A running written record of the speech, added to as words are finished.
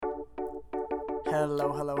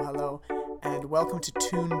Hello, hello, hello, and welcome to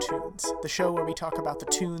Toon Tunes, the show where we talk about the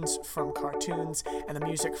tunes from cartoons and the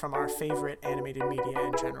music from our favorite animated media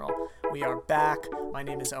in general. We are back. My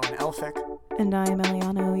name is Owen Elphick. And I'm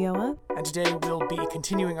Eliana Ulloa. And today we'll be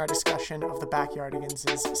continuing our discussion of the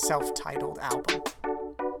Backyardigans' self-titled album.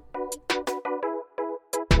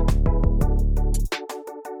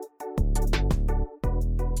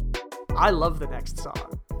 I love the next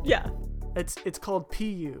song. Yeah. It's called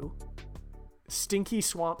P.U. Stinky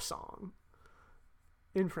Swamp Song,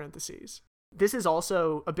 in parentheses. This is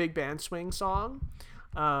also a big band swing song,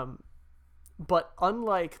 but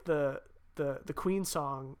unlike the Queen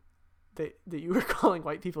song that you were calling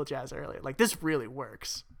White People Jazz earlier, like, this really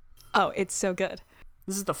works. Oh, it's so good.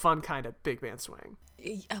 This is the fun kind of big band swing.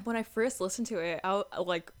 When I first listened to it, I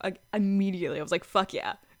immediately I was like, fuck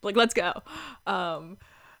yeah, like, let's go.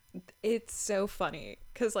 It's so funny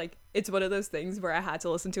because, like, it's one of those things where I had to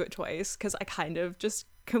listen to it twice because I kind of just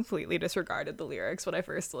completely disregarded the lyrics when I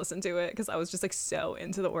first listened to it because I was just, like, so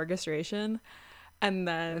into the orchestration. And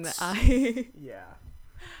then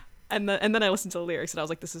and then I listened to the lyrics and I was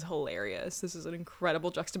like, this is hilarious. This is an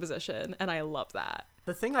incredible juxtaposition and I love that.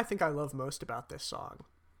 The thing I think I love most about this song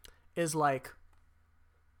is like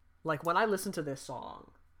when I listen to this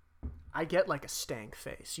song, I get like a stank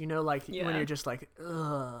face, you know, like when you're just like,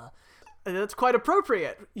 ugh. And that's quite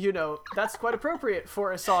appropriate, you know, that's quite appropriate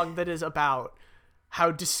for a song that is about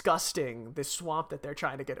how disgusting this swamp that they're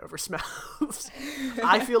trying to get over smells.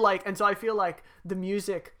 I feel like the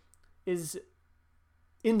music is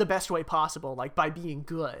in the best way possible, like by being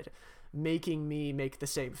good, making me make the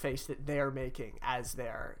same face that they're making as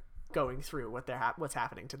they're going through what's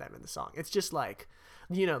happening to them in the song. It's just like,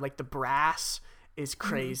 you know, like the brass is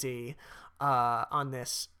crazy on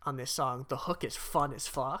this song. The hook is fun as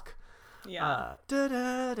fuck. Like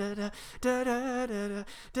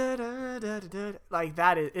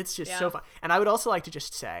that is, it's just so fun. And I would also like to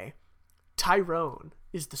just say Tyrone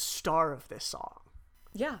is the star of this song.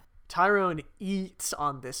 Yeah, Tyrone eats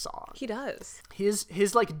on this song. he does.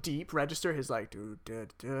 His like deep register, his like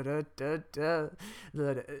it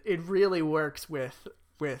really works with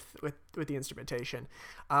the instrumentation,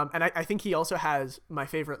 and I think he also has my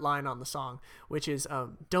favorite line on the song, which is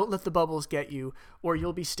don't let the bubbles get you or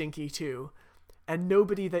you'll be stinky too, and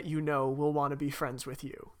nobody that you know will want to be friends with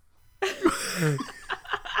you. Which is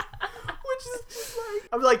just like,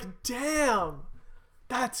 I'm like, damn,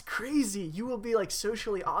 that's crazy. You will be like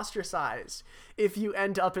socially ostracized if you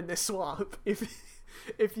end up in this swamp, if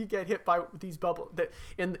you get hit by these bubbles. That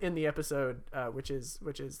in the episode, which is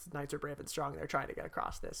Knights Are Brave and Strong, they're trying to get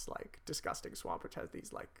across this like disgusting swamp which has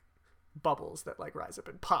these like bubbles that like rise up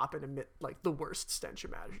and pop and emit like the worst stench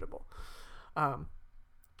imaginable.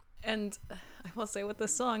 And I will say with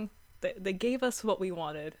this song, they gave us what we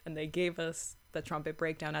wanted, and they gave us the trumpet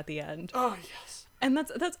breakdown at the end. Oh yes. And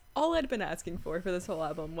that's all I'd been asking for this whole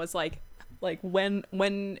album was like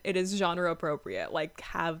when it is genre appropriate, like,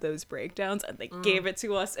 have those breakdowns, and they gave it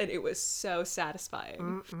to us, and it was so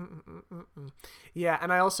satisfying. Yeah,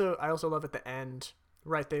 and I also love at the end,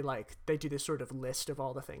 right? They do this sort of list of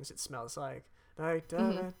all the things it smells like like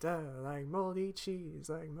moldy cheese,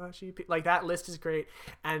 like mushy like that list is great.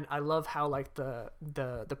 And I love how like the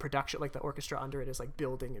production, like the orchestra under it is like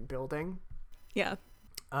building and building. Yeah.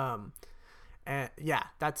 And yeah,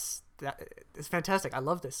 it's fantastic. I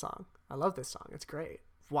love this song. It's great.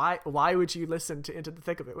 Why would you listen to Into the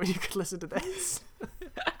Thick of It when you could listen to this?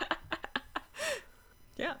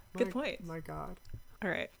 Yeah, good point. My God. All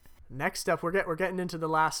right. Next up, we're getting into the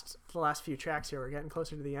last few tracks here. We're getting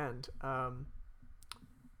closer to the end. Do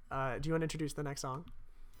you want to introduce the next song?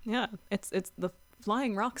 Yeah, it's the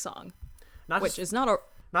Flying Rock song, not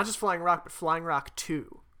just Flying Rock, but Flying Rock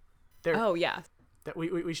 2. Oh yeah. That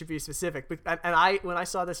we should be specific. And when I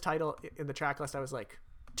saw this title in the track list, I was like,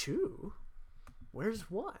 2?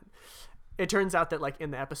 Where's 1? It turns out that like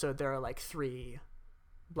in the episode there are like 3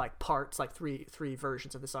 like parts, like three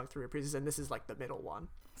versions of the song, 3 reprises, and this is like the middle one.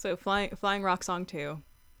 So Flying Rock Song 2,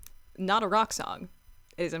 not a rock song.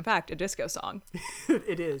 It is in fact a disco song.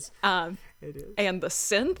 It is. It is. And the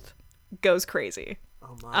synth goes crazy.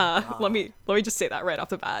 Oh my God. Let me just say that right off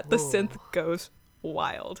the bat. The synth goes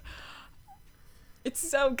wild. It's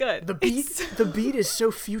so good. The beat is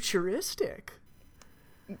so futuristic.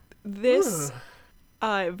 This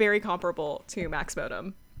very comparable to Max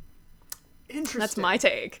Modem. Interesting. That's my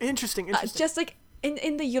take. Interesting. Just like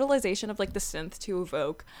in the utilization of like the synth to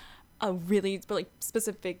evoke a really like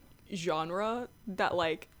specific genre that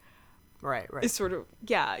like right is sort of,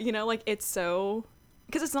 yeah, you know, like it's so,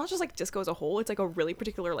 because it's not just like disco as a whole, it's like a really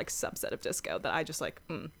particular like subset of disco that I just like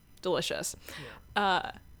delicious.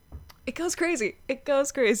 Yeah. It goes crazy. It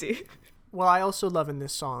goes crazy. Well, I also love in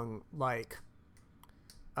this song, like,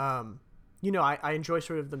 I enjoy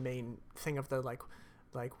sort of the main thing of the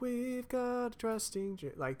like we've got a trusting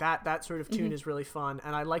like that sort of tune is really fun,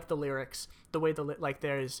 and I like the lyrics, the way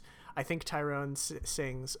there's, I think Tyrone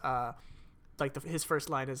sings like his first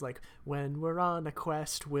line is like, when we're on a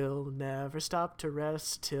quest we'll never stop to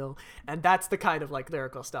rest till, and that's the kind of like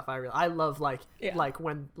lyrical stuff I love, like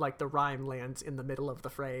when like the rhyme lands in the middle of the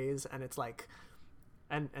phrase and it's like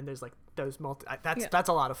and there's like those that's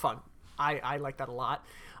a lot of fun. I like that a lot.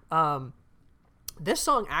 This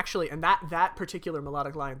song actually, and that particular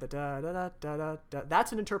melodic line, the da da da da da, da,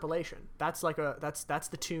 that's an interpolation. That's like that's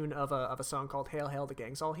the tune of a song called "Hail Hail, the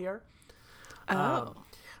Gang's All Here."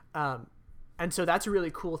 And so that's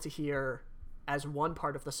really cool to hear as one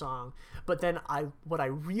part of the song. But then what I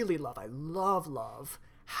really love, I love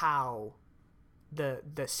how the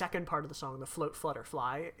second part of the song, the float, flutter,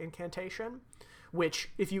 fly incantation,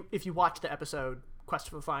 which if you watch the episode Quest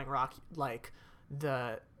for the Flying Rock, like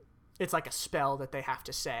it's like a spell that they have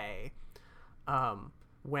to say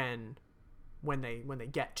when they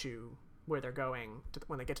get to where they're going,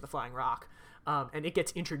 when they get to the Flying Rock, and it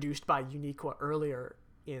gets introduced by Uniqua earlier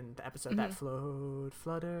in the episode, that float,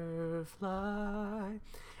 flutter, fly,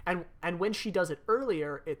 and when she does it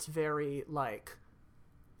earlier, it's very like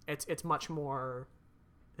it's much more,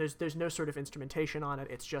 there's no sort of instrumentation on it,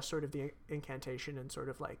 it's just sort of the incantation and sort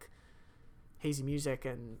of like hazy music,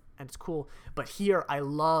 and it's cool. But here I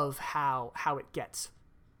love how it gets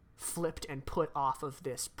flipped and put off of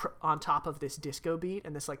this on top of this disco beat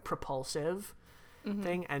and this like propulsive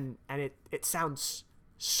thing, and it sounds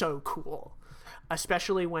so cool,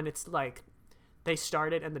 especially when it's like they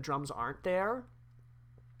start it and the drums aren't there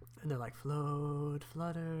and they're like float,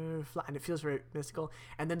 flutter, fly, and it feels very mystical,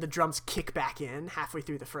 and then the drums kick back in halfway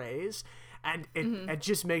through the phrase, and it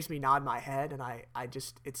just makes me nod my head, and I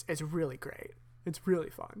just it's really great. It's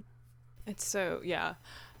really fun. It's so, yeah.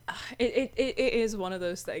 It is one of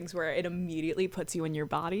those things where it immediately puts you in your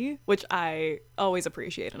body, which I always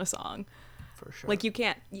appreciate in a song. For sure. Like you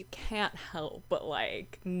can't help but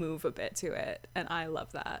like move a bit to it, and I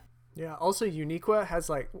love that. Yeah. Also, Uniqua has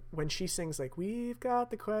like, when she sings like "We've got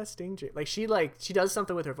the questing," like she does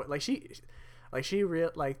something with her voice, like she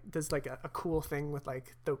does like a cool thing with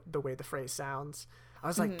like the way the phrase sounds. I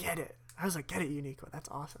was like, get it, Uniqua. That's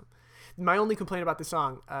awesome. My only complaint about the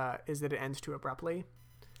song is that it ends too abruptly.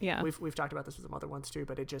 Yeah. We've talked about this with some other ones too,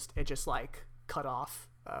 but it just like cut off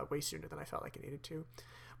way sooner than I felt like it needed to.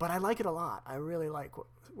 But I like it a lot. I really like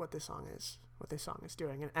what this song is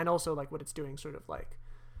doing, and also like what it's doing sort of like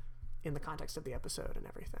in the context of the episode and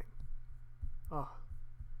everything.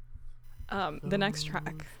 The next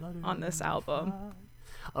track on this album.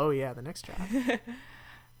 Oh yeah, the next track.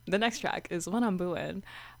 The next track is When I'm Booin'.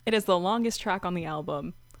 It is the longest track on the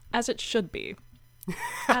album, as it should be.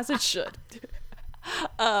 As it should.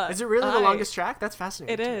 Is it really the longest track? That's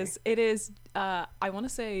fascinating. It is. I want to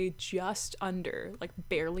say just under, like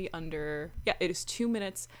barely under. Yeah, it is 2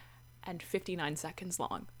 minutes and 59 seconds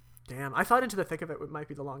long. Damn, I thought Into the Thick of It might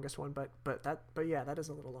be the longest one, but yeah, that is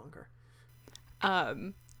a little longer.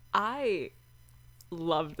 I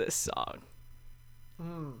love this song.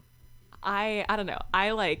 I don't know.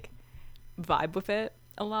 I like vibe with it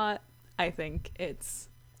a lot. I think it's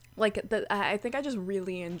like I think I just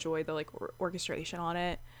really enjoy the like orchestration on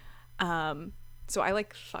it. So I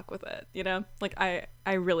like fuck with it, you know? Like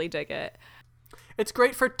I really dig it. It's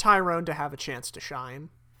great for Tyrone to have a chance to shine.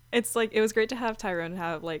 It's like, it was great to have Tyrone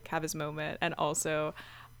have his moment, and also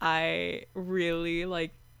I really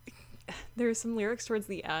like there's some lyrics towards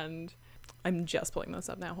the end. I'm just pulling those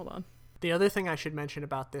up now. Hold on. The other thing I should mention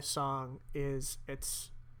about this song is it's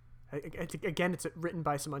written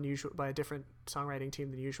by by a different songwriting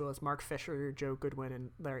team than usual. It's Mark Fisher, Joe Goodwin, and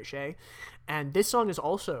Larry Shea. And this song is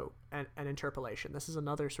also an interpolation. This is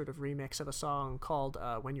another sort of remix of a song called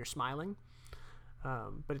When You're Smiling.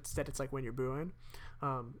 But instead it's like When You're Booing.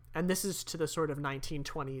 And this is to the sort of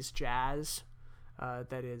 1920s jazz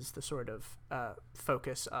that is the sort of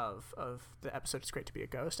focus of the episode It's Great to Be a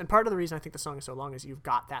Ghost. And part of the reason I think the song is so long is you've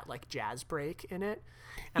got that like jazz break in it.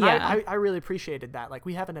 And yeah. I really appreciated that. Like,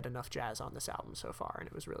 we haven't had enough jazz on this album so far, and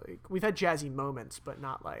it was really, we've had jazzy moments, but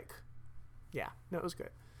not like, yeah, no, it was good.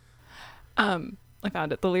 I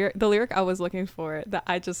found it. The lyric I was looking for that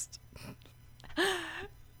I just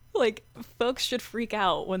like, folks should freak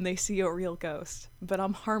out when they see a real ghost, but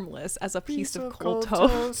I'm harmless as a piece of cold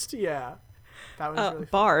toast. Yeah. That was really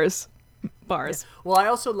bars. Yeah. Well, I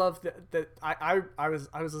also love that I was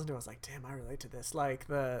listening to it, I was like, damn, I relate to this. Like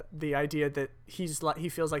the idea that he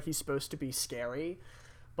feels like he's supposed to be scary,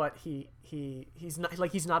 but he's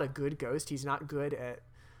not a good ghost. He's not good at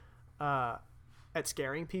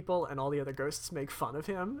scaring people, and all the other ghosts make fun of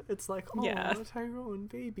him. It's like, oh, Tyrone,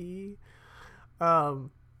 baby.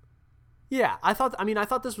 Yeah, I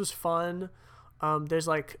thought this was fun. There's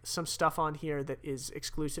like some stuff on here that is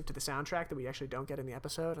exclusive to the soundtrack that we actually don't get in the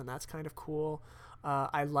episode, and that's kind of cool.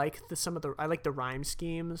 I like the rhyme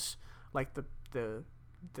schemes, like the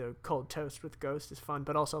cold toast with ghost is fun,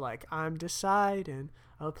 but also like I'm deciding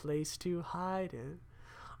a place to hide in.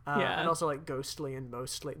 And also like ghostly and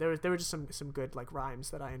mostly. There were just some good like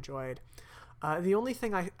rhymes that I enjoyed. The only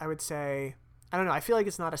thing I would say, I don't know, I feel like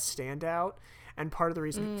it's not a standout, and part of the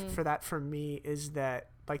reason for that for me is that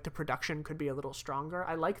like the production could be a little stronger.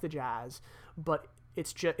 I like the jazz, but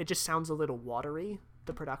it just sounds a little watery,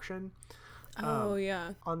 the production.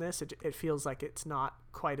 On this, it feels like it's not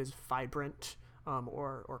quite as vibrant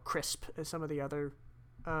or crisp as some of the other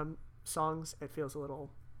songs. It feels a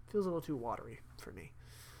little too watery for me.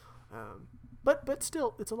 But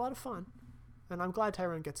still, it's a lot of fun, and I'm glad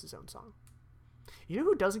Tyrone gets his own song. You know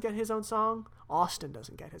who doesn't get his own song? Austin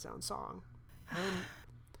doesn't get his own song.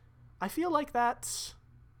 I feel like that's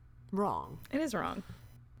wrong. It is wrong.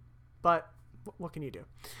 But what can you do?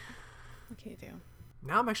 What can you do?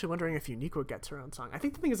 Now I'm actually wondering if Uniqua gets her own song. I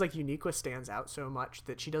think the thing is like Uniqua stands out so much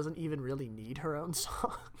that she doesn't even really need her own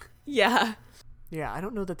song. Yeah. Yeah, I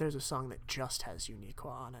don't know that there's a song that just has Uniqua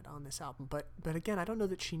on it on this album, but again, I don't know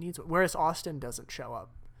that she needs one. Whereas Austin doesn't show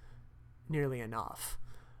up nearly enough.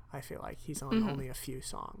 I feel like he's on only a few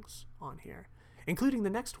songs on here, including the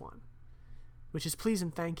next one, which is Please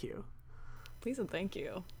and Thank You. Please and Thank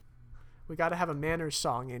You. We got to have a manners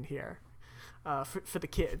song in here for the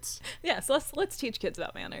kids. Yeah, so let's teach kids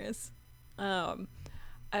about manners.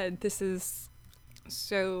 This is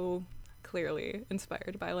so clearly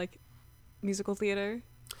inspired by like musical theater,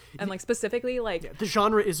 and like specifically like the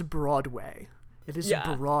genre is Broadway. It is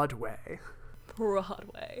Broadway.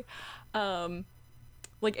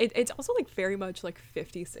 Like it's also like very much like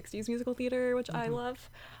 50s 60s musical theater, which I love.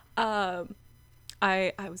 I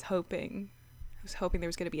was hoping there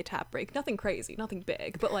was going to be a tap break, nothing crazy, nothing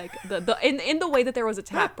big, but like the in the way that there was a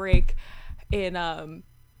tap break in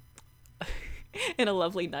in A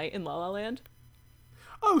Lovely Night in La La Land.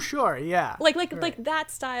 Oh, sure, yeah. Like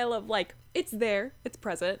that style of like, it's there, it's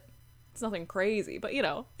present, it's nothing crazy, but you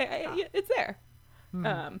know, it's there.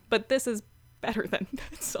 But this is better than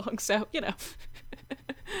that song, so you know.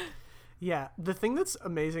 Yeah, the thing that's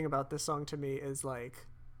amazing about this song to me is like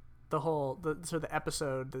the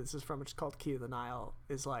episode that this is from, which is called Key to the Nile,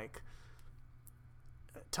 is like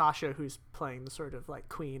Tasha, who's playing the sort of like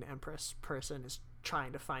queen empress person, is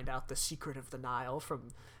trying to find out the secret of the Nile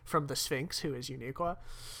from the Sphinx, who is Uniqua,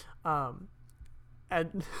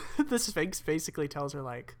 and the Sphinx basically tells her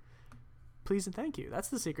like, please and thank you, that's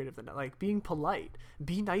the secret of the Nile, like being polite,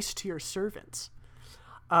 be nice to your servants,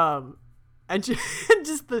 and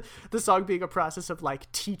just the song being a process of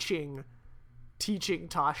like teaching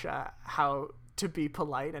Tasha how to be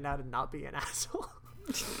polite and how to not be an asshole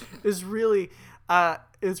is really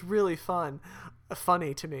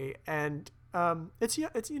funny to me. And it's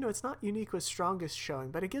not Uniqua's strongest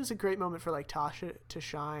showing, but it gives a great moment for like Tasha to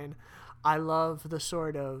shine. I love the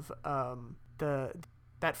sort of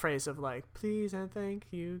that phrase of like, please and thank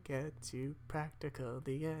you gets you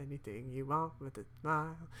practically anything you want with a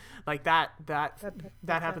smile. Like that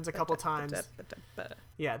happens a couple times.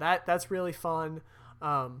 Yeah, that's really fun.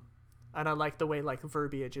 And I like the way like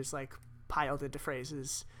verbiage is like piled into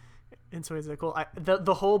phrases in some ways that are cool.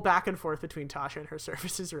 The whole back and forth between Tasha and her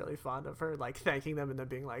service is really fun, of her like thanking them and then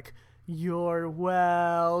being like, you're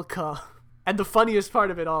welcome. And the funniest part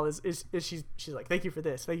of it all is she's like, thank you for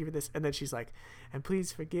this, and then she's like, and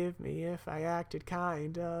please forgive me if I acted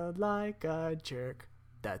kinda like a jerk.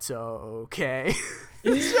 That's okay.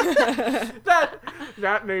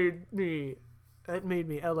 that made me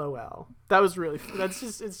LOL.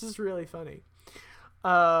 It's just really funny.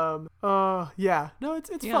 Yeah, no,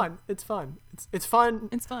 it's fun. It's fun. It's fun.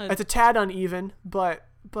 It's a tad uneven, but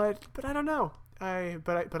I don't know. I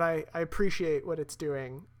appreciate what it's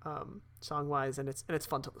doing song wise, and it's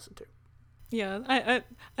fun to listen to. Yeah,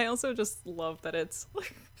 I also just love that it's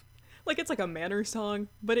like it's like a manner song,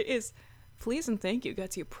 but it is please and thank you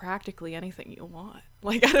gets you practically anything you want.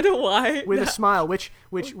 Like, I don't know why. With a smile, which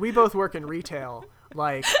we both work in retail.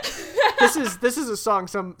 Like, this is a song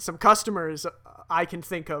some customers I can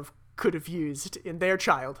think of could have used in their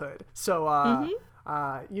childhood. So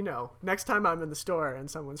next time I'm in the store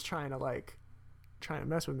and someone's trying to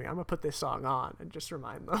mess with me, I'm gonna put this song on and just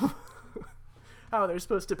remind them how they're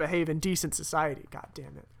supposed to behave in decent society. God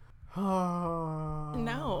damn it. No.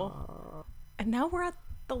 And now we're at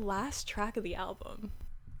the last track of the album.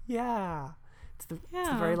 Yeah. It's the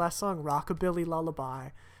very last song, Rockabilly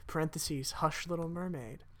Lullaby, parentheses, Hush Little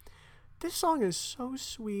Mermaid. This song is so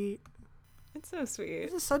sweet. It's so sweet.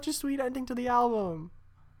 This is such a sweet ending to the album.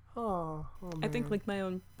 Oh man. I think like my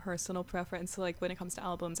own personal preference, like when it comes to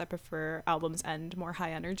albums, I prefer albums end more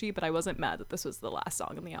high energy, but I wasn't mad that this was the last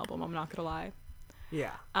song in the album, I'm not gonna lie.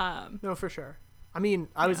 Yeah. No, for sure. I mean,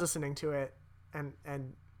 I was listening to it and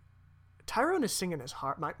Tyrone is singing his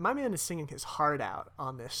heart. My man is singing his heart out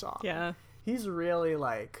on this song. Yeah. He's really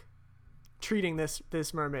like treating this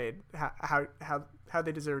mermaid how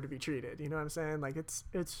they deserve to be treated. You know what I'm saying? Like it's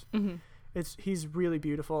he's really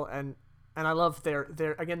beautiful, and I love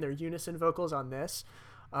their unison vocals on this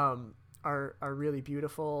are really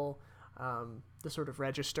beautiful. The sort of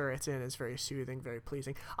register it's in is very soothing, very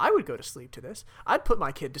pleasing. I would go to sleep to this. I'd put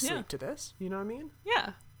my kid to sleep to this. You know what I mean?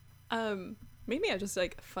 Yeah. Maybe I just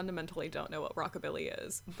like fundamentally don't know what rockabilly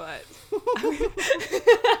is, but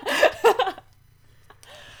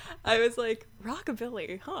I was like,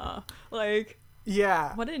 rockabilly, huh? Like,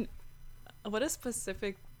 yeah. What a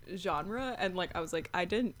specific genre. And like I was like, I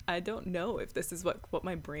don't know if this is what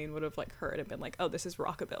my brain would have like heard and been like, oh, this is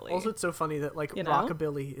rockabilly. Also, it's so funny that like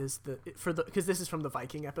rockabilly is because this is from the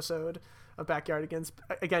Viking episode of Backyardigans.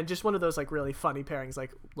 Again, just one of those like really funny pairings.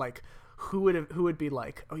 Like who would be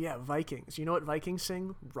like, oh yeah, Vikings. You know what Vikings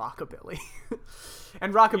sing? Rockabilly.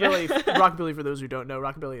 And rockabilly for those who don't know,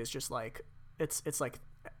 rockabilly is just like it's like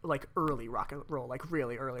early rock and roll, like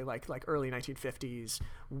really early, like early 1950s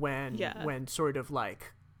when sort of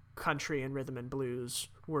like country and rhythm and blues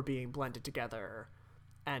were being blended together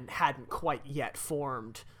and hadn't quite yet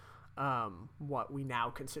formed what we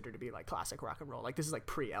now consider to be like classic rock and roll. Like this is like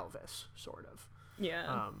pre-Elvis sort of.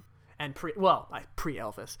 Yeah. And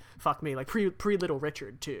pre-Elvis, fuck me, like pre Little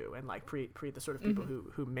Richard too, and like pre the sort of people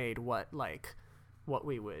who made what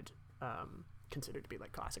we would consider to be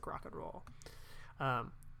like classic rock and roll.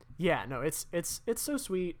 Yeah, no, it's so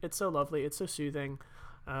sweet, it's so lovely, it's so soothing.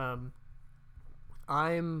 I'm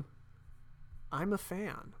a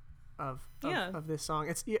fan of this song.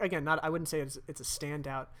 It's again I wouldn't say it's a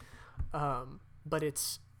standout, but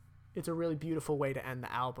it's a really beautiful way to end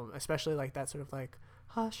the album, especially like that sort of like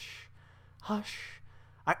hush, hush.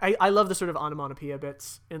 I love the sort of onomatopoeia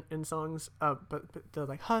bits in songs, but the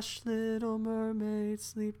like hush little mermaid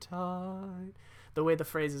sleep tight. The way the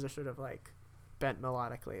phrases are sort of like bent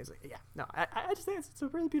melodically is like, yeah, no, I just think it's a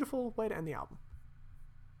really beautiful way to end the album.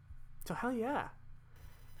 So hell yeah.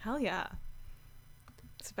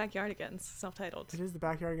 It's Backyardigans, self-titled. It is the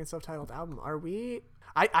Backyardigans self-titled album. Are we?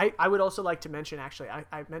 I would also like to mention, actually,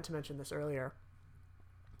 I meant to mention this earlier.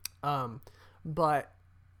 But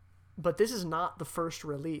this is not the first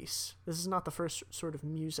release. This is not the first sort of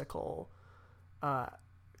musical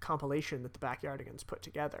compilation that the Backyardigans put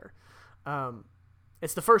together.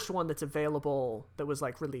 It's the first one that's available that was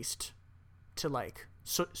like released to like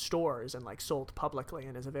stores and like sold publicly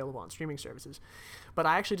and is available on streaming services. But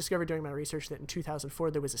I actually discovered during my research that in 2004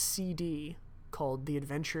 there was a CD called The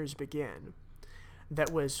Adventures Begin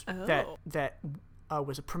that was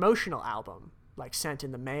was a promotional album, like sent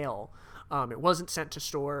in the mail. It wasn't sent to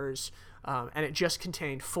stores, and it just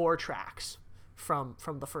contained 4 tracks from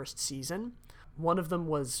the first season. One of them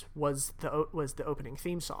was the opening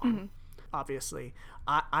theme song. Mm-hmm. Obviously,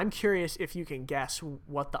 I'm curious if you can guess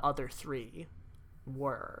what the other 3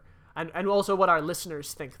 were, and also what our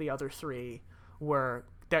listeners think the other 3 were.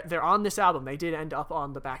 They're on this album. They did end up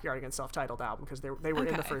on the Backyardigans self-titled album because they were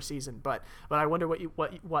in the first season. But I wonder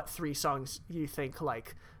what 3 songs you think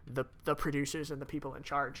like the producers and the people in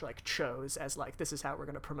charge like chose as like, this is how we're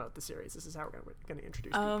going to promote the series. This is how we're going to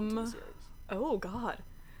introduce people to the series. Oh God.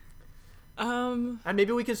 And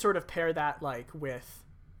maybe we can sort of pair that like with,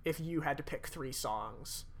 if you had to pick 3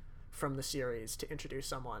 songs from the series to introduce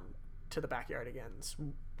someone to the Backyardigans,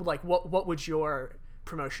 like what would your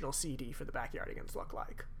promotional CD for the Backyardigans look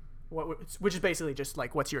like? Which is basically just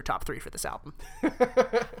like, what's your top 3 for this album?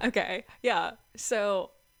 Okay, yeah. So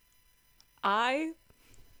I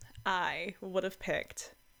would have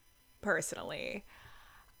picked, personally,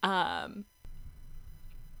 I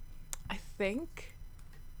think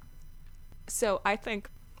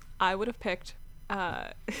I would have picked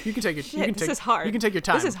you can take your this is hard. You can take your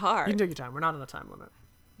time. This is hard. You can take your time. We're not on a time limit.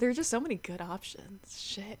 There are just so many good options.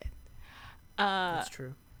 Shit. That's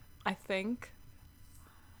true. I think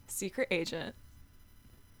Secret Agent.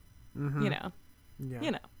 Mm-hmm. You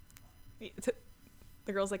know,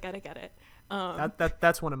 the girls that get it.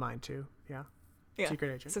 That's one of mine too. Yeah.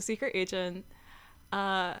 Secret Agent. So Secret Agent.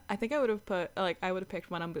 I think I would have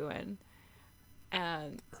picked When I'm Booin',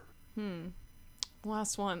 and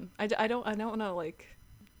last one. I don't want to like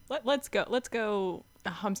let's go.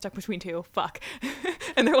 Oh, I'm stuck between two. Fuck.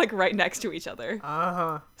 And they're like right next to each other.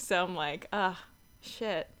 So I'm like,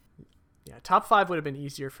 shit. Yeah, top 5 would have been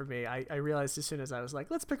easier for me. I realized as soon as I was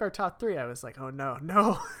like, let's pick our top 3, I was like, oh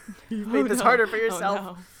no, you've made this harder for yourself. Oh,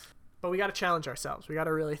 no. But we got to challenge ourselves. We got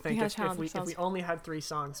to really think if we only had 3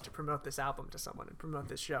 songs to promote this album to someone and promote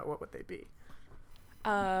this show, what would they be?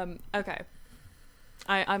 Okay.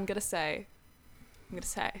 I'm gonna say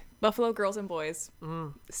Buffalo Girls and Boys,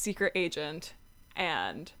 Secret Agent,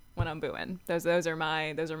 and When I'm Booin'. Those are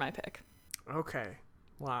my pick. Okay.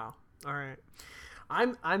 Wow. All right.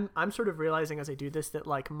 I'm sort of realizing as I do this that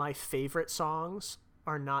like my favorite songs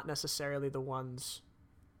are not necessarily the ones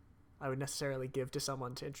I would necessarily give to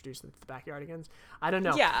someone to introduce them to the Backyardigans. I don't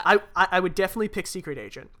know. Yeah. I would definitely pick Secret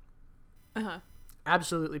Agent.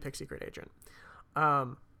 Absolutely pick Secret Agent.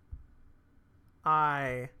 Fuck.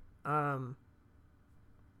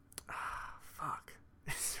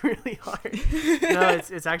 It's really hard. No,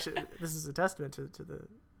 it's actually, this is a testament to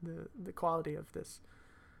the quality of this.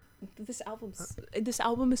 This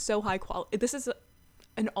album is so high quality. This is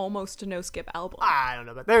an almost no skip album. I don't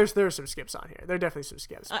know, but there's some skips on here. There are definitely some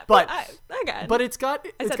skips, but it's got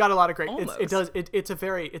a lot of great. It's a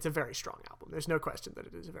very strong album. There's no question that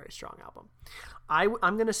it is a very strong album.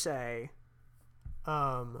 I'm gonna say,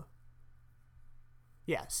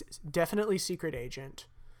 yes, definitely Secret Agent.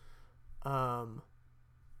 I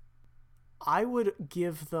would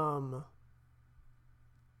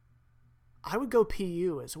go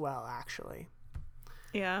PU as well, actually.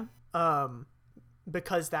 Yeah.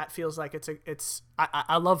 Because that feels like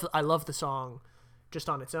I love the song just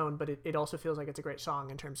on its own, but it also feels like it's a great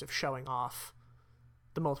song in terms of showing off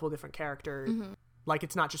the multiple different characters. Like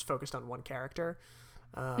it's not just focused on one character.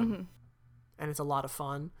 And it's a lot of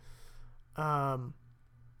fun. And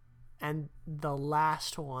the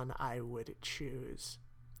last one I would choose,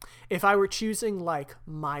 if I were choosing like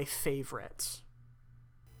my favorites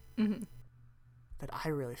that I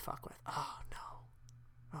really fuck with. Oh no.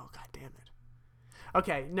 Oh god damn it.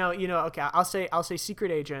 Okay, no, okay, I'll say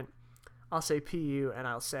Secret Agent, I'll say PU, and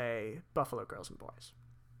I'll say Buffalo Girls and Boys.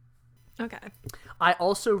 Okay. I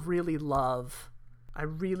also really love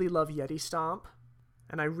Yeti Stomp,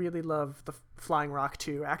 and I really love the Flying Rock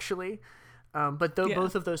too, actually. But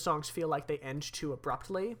both of those songs feel like they end too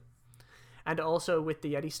abruptly. And also with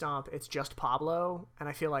the Yeti Stomp, it's just Pablo, and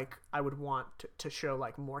I feel like I would want to show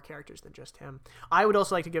like more characters than just him. I would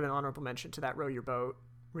also like to give an honorable mention to that Row Your Boat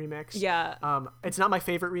remix. Yeah. It's not my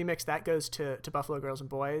favorite remix. That goes to Buffalo Girls and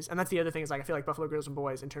Boys. And that's the other thing is like I feel like Buffalo Girls and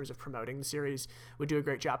Boys in terms of promoting the series would do a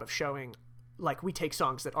great job of showing like we take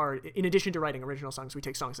songs that are, in addition to writing original songs, we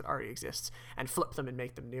take songs that already exist and flip them and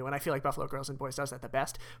make them new. And I feel like Buffalo Girls and Boys does that the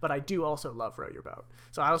best, but I do also love Row Your Boat.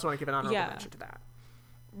 So I also want to give an honorable mention to that.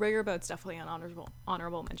 Row Your Boat's definitely an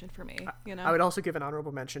honorable mention for me. I would also give an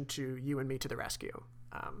honorable mention to You and Me to the Rescue.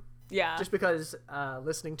 Just because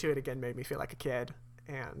listening to it again made me feel like a kid,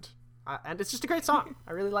 and it's just a great song.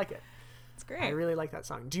 I really like it. It's great. I really like that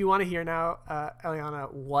song. Do you want to hear now,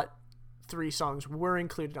 Eliana, what 3 songs were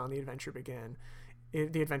included on The Adventures Begin,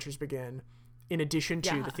 in addition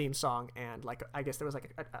to the theme song, and like I guess there was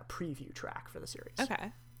like a preview track for the series.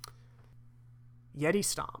 Okay. Yeti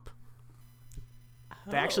Stomp.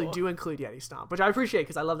 They actually do include Yeti Stomp, which I appreciate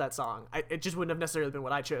because I love that song. It just wouldn't have necessarily been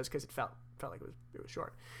what I chose because it felt like it was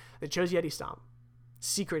short. They chose Yeti Stomp,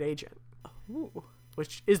 Secret Agent,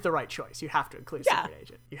 which is the right choice. You have to include Secret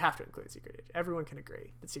Agent. You have to include Secret Agent. Everyone can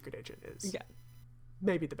agree that Secret Agent is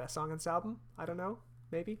maybe the best song on this album. I don't know.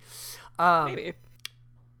 Maybe. Maybe.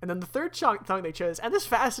 And then the third song they chose, and this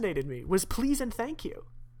fascinated me, was Please and Thank You.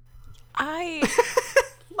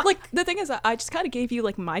 Like, the thing is that I just kind of gave you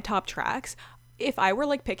like my top tracks. If I were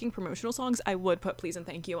like picking promotional songs, I would put Please and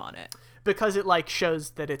Thank You on it. Because it like shows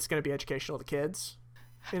that it's going to be educational to kids.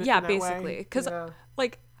 In basically. Because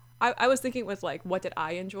like I was thinking with like what did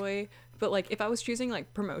I enjoy, but like if I was choosing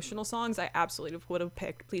like promotional songs, I absolutely would have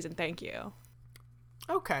picked Please and Thank You.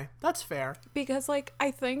 Okay, that's fair. Because like I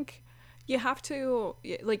think you have to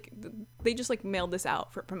like they just like mailed this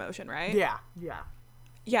out for promotion, right? Yeah,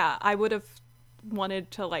 I would have wanted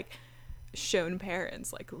to like shown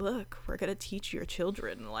parents like, look, we're gonna teach your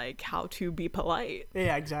children like how to be polite.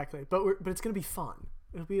 Yeah, exactly. But it's gonna be fun.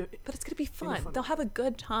 But it's gonna be fun. They'll have a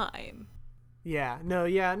good time. No,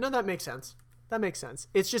 that makes sense.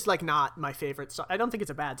 It's just like not my favorite song. I don't think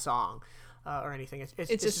it's a bad song or anything.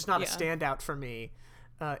 It's just not a standout for me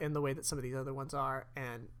in the way that some of these other ones are.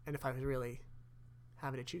 And if I was really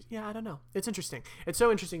having to choose, I don't know. It's interesting. It's so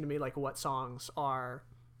interesting to me like what songs are.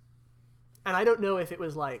 And I don't know if it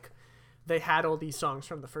was like they had all these songs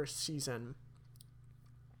from the first season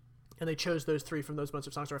and they chose those 3 from those bunch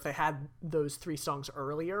of songs, or if they had those 3 songs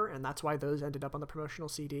earlier and that's why those ended up on the promotional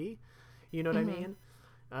CD. You know what I mean?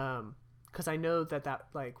 Because I know that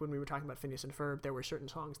like when we were talking about Phineas and Ferb, there were certain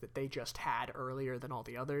songs that they just had earlier than all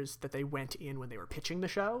the others that they went in when they were pitching the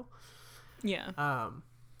show. Yeah.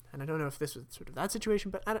 And I don't know if this was sort of that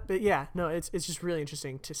situation, but yeah, no, it's just really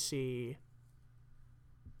interesting to see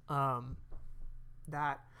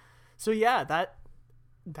that. So yeah,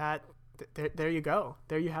 there you go.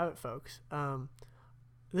 There you have it, folks.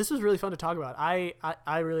 This was really fun to talk about. I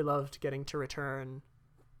really loved getting to return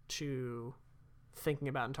to thinking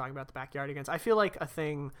about and talking about the Backyardigans. I feel like a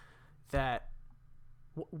thing that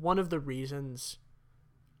one of the reasons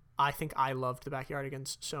I think I loved the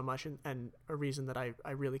Backyardigans so much, and a reason that I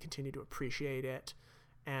really continue to appreciate it,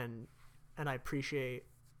 and I appreciate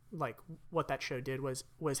like what that show did was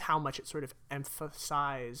how much it sort of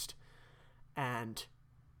emphasized and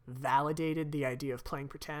validated the idea of playing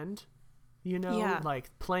pretend. You know, like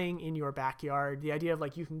playing in your backyard, the idea of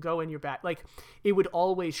like you can go in your back, like it would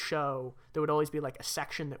always show, there would always be like a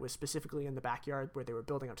section that was specifically in the backyard where they were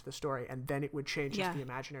building up to the story, and then it would change into the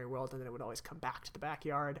imaginary world, and then it would always come back to the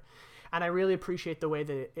backyard. And I really appreciate the way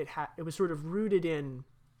that it was sort of rooted in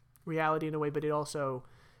reality in a way, but it also,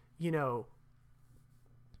 you know,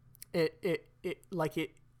 the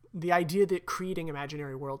idea that creating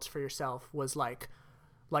imaginary worlds for yourself was like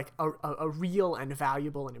a real and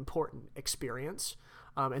valuable and important experience,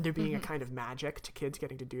 and there being a kind of magic to kids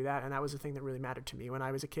getting to do that. And that was the thing that really mattered to me when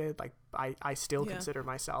I was a kid. Like I still consider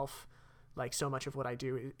myself, like, so much of what I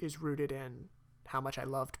do is rooted in how much I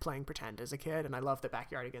loved playing pretend as a kid, and I love that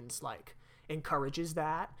Backyardigans like encourages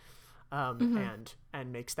that, and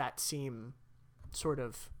makes that seem sort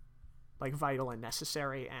of like vital and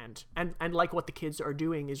necessary, and like what the kids are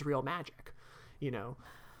doing is real magic, you know.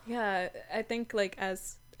 Yeah, I think like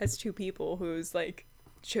as 2 people whose like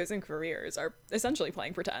chosen careers are essentially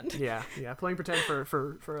playing pretend. Yeah, playing pretend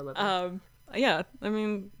for a living. Yeah, I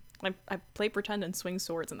mean, I play pretend and swing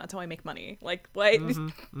swords, and that's how I make money. Like, what?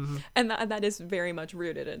 And that is very much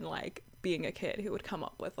rooted in like being a kid who would come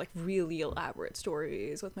up with like really elaborate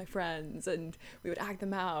stories with my friends, and we would act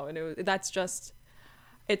them out, and that's just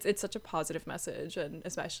it's such a positive message, and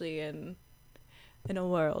especially in a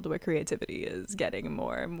world where creativity is getting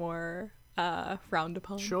more and more frowned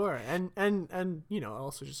upon. Sure. And you know,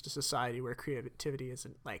 also just a society where creativity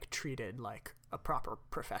isn't like treated like a proper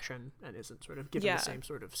profession and isn't sort of given the same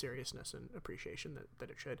sort of seriousness and appreciation that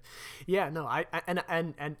it should. Yeah, no,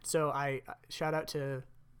 so I shout out to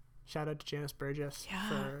Janice Burgess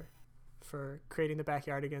for creating the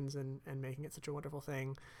Backyardigans and making it such a wonderful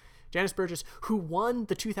thing. Janice Burgess, who won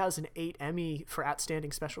the 2008 Emmy for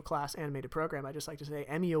Outstanding Special Class Animated Program. I just like to say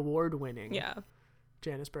Emmy Award winning. Yeah.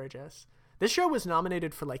 Janice Burgess. This show was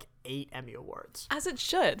nominated for like 8 Emmy Awards. As it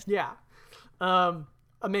should. Yeah.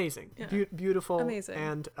 Amazing. Yeah. Beautiful. Amazing.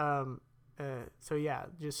 And so yeah,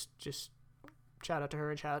 just shout out to her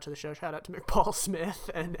and shout out to the show. Shout out to McPaul Smith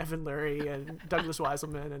and Evan Lurie and Douglas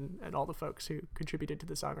Weiselman and all the folks who contributed to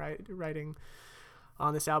the songwriting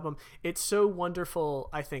on this album. It's so wonderful,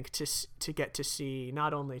 I think, to get to see,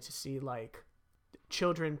 not only to see like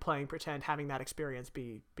children playing pretend, having that experience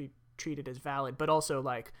be treated as valid, but also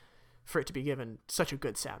like for it to be given such a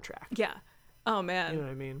good soundtrack. Yeah. Oh man. You know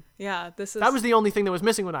what I mean? Yeah. That was the only thing that was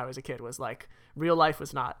missing when I was a kid, was like my real life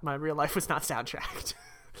was not soundtracked.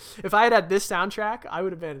 If I had this soundtrack, I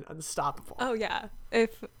would have been unstoppable. Oh yeah.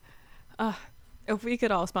 If we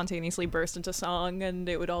could all spontaneously burst into song and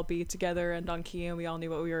it would all be together and on key and we all knew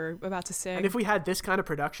what we were about to sing. And if we had this kind of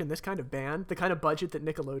production, this kind of band, the kind of budget that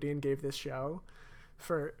Nickelodeon gave this show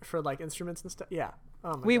for like instruments and stuff, yeah.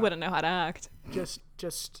 Oh my we God. wouldn't know how to act.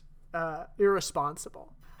 Just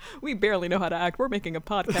irresponsible. We barely know how to act. We're making a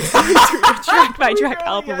podcast a track by track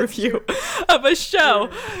album review of a show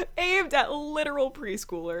aimed at literal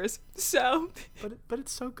preschoolers. So, but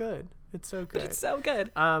it's so good. It's so good. It's so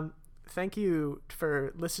good. Thank you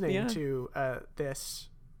for listening to this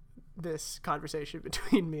conversation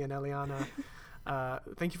between me and Eliana.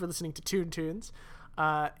 Thank you for listening to Toon Tunes.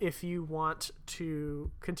 If you want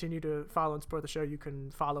to continue to follow and support the show, you can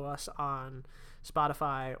follow us on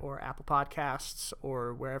Spotify or Apple Podcasts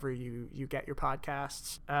or wherever you get your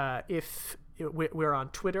podcasts. We're on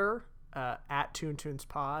Twitter at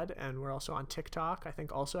ToonTunesPod, and we're also on TikTok, I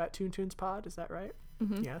think also at ToonTunesPod. Is that right?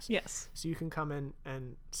 Mm-hmm. Yes. So you can come in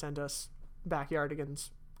and send us Backyardigans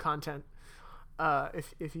content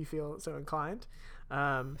if you feel so inclined.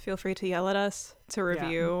 Feel free to yell at us to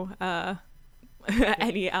review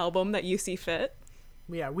any album that you see fit.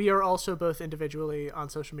 Yeah, we are also both individually on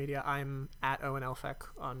social media. I'm at Owen Elphick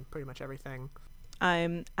on pretty much everything.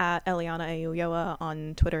 I'm at Eliana Ayoyoa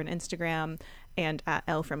on Twitter and Instagram, and at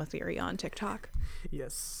L from a Theory on TikTok.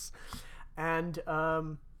 Yes. And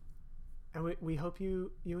we hope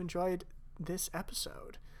you enjoyed this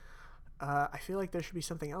episode. I feel like there should be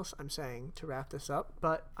something else I'm saying to wrap this up,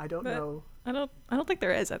 but I don't know. I don't think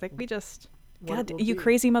there is. I think we just you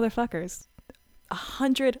crazy motherfuckers.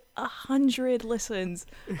 100 listens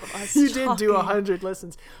of us You did do 100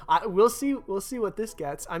 listens. We'll see what this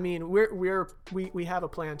gets. I mean, we have a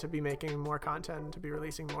plan to be making more content, to be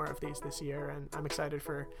releasing more of these this year, and I'm excited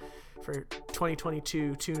for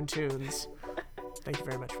 2022 tunes. Thank you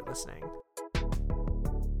very much for listening.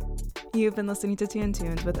 You've been listening to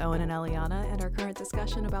Tunes with Owen and Eliana, and our current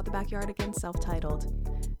discussion about the Backyardigans self-titled.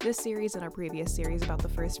 This series and our previous series about the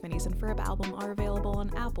first Phineas and Ferb album are available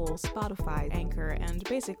on Apple, Spotify, Anchor, and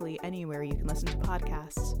basically anywhere you can listen to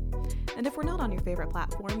podcasts. And if we're not on your favorite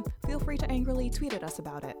platform, feel free to angrily tweet at us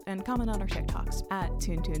about it and comment on our TikToks at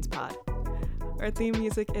TuneTunesPod. Our theme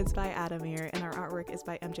music is by Adamir, and our artwork is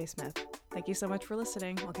by MJ Smith. Thank you so much for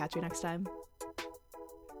listening. I'll catch you next time.